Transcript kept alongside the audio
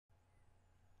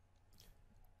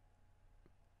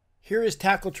Here is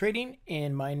Tackle Trading,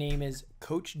 and my name is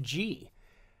Coach G.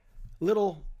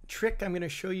 Little trick I'm going to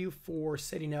show you for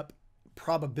setting up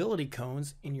probability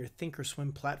cones in your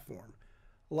Thinkorswim platform.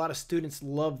 A lot of students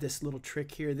love this little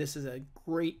trick here. This is a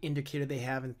great indicator they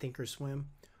have in Thinkorswim.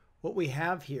 What we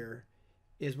have here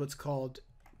is what's called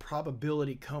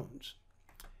probability cones.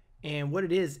 And what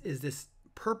it is this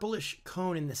purplish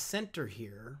cone in the center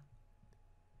here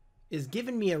is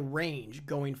giving me a range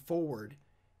going forward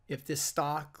if this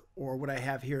stock, or what I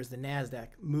have here is the NASDAQ,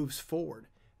 moves forward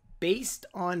based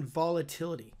on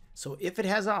volatility. So if it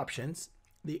has options,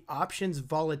 the options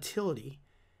volatility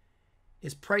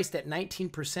is priced at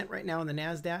 19% right now in the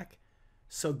NASDAQ.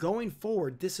 So going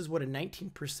forward, this is what a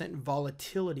 19%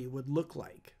 volatility would look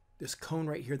like. This cone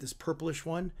right here, this purplish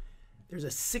one, there's a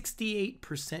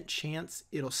 68% chance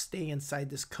it'll stay inside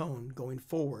this cone going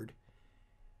forward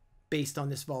based on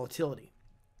this volatility.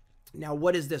 Now,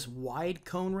 what is this wide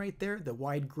cone right there, the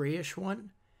wide grayish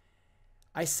one?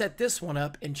 I set this one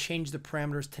up and changed the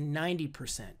parameters to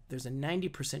 90%. There's a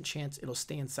 90% chance it'll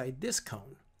stay inside this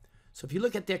cone. So if you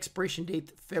look at the expiration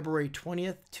date, February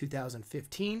 20th,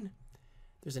 2015,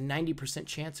 there's a 90%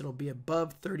 chance it'll be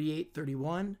above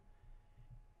 38.31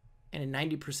 and a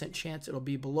 90% chance it'll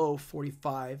be below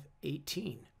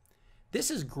 45.18.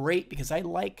 This is great because I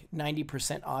like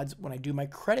 90% odds when I do my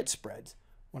credit spreads.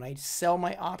 When I sell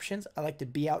my options, I like to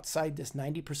be outside this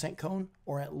 90% cone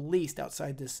or at least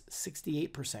outside this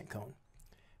 68% cone.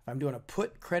 If I'm doing a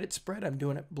put credit spread, I'm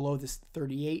doing it below this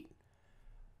 38,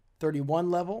 31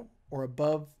 level or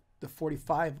above the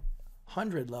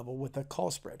 4,500 level with a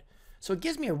call spread. So it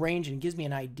gives me a range and gives me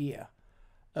an idea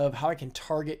of how I can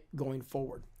target going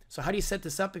forward. So how do you set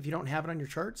this up if you don't have it on your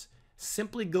charts?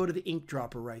 Simply go to the ink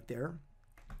dropper right there,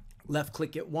 left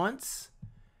click it once,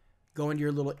 go into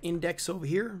your little index over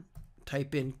here,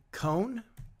 type in cone.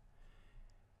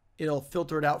 It'll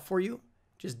filter it out for you.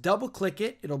 Just double click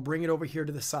it. It'll bring it over here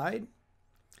to the side.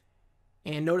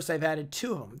 And notice I've added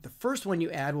two of them. The first one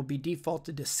you add will be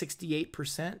defaulted to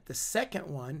 68%. The second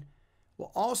one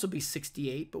will also be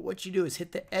 68, but what you do is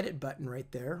hit the edit button right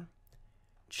there.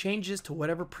 Changes to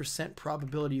whatever percent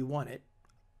probability you want it.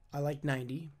 I like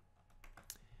 90.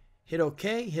 Hit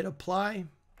OK, hit apply.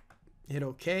 Hit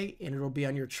OK, and it'll be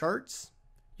on your charts.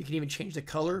 You can even change the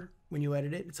color when you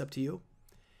edit it. It's up to you.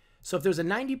 So if there's a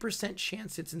 90%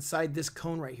 chance it's inside this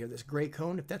cone right here, this gray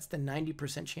cone, if that's the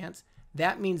 90% chance,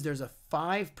 that means there's a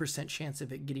 5% chance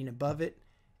of it getting above it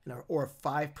or a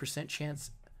 5%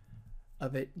 chance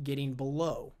of it getting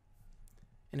below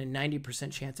and a 90%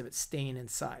 chance of it staying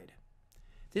inside.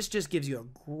 This just gives you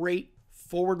a great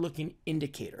forward-looking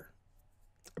indicator,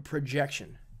 a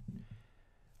projection.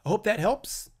 I hope that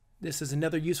helps. This is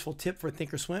another useful tip for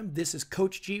Thinkorswim. This is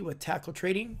Coach G with Tackle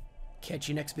Trading. Catch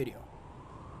you next video.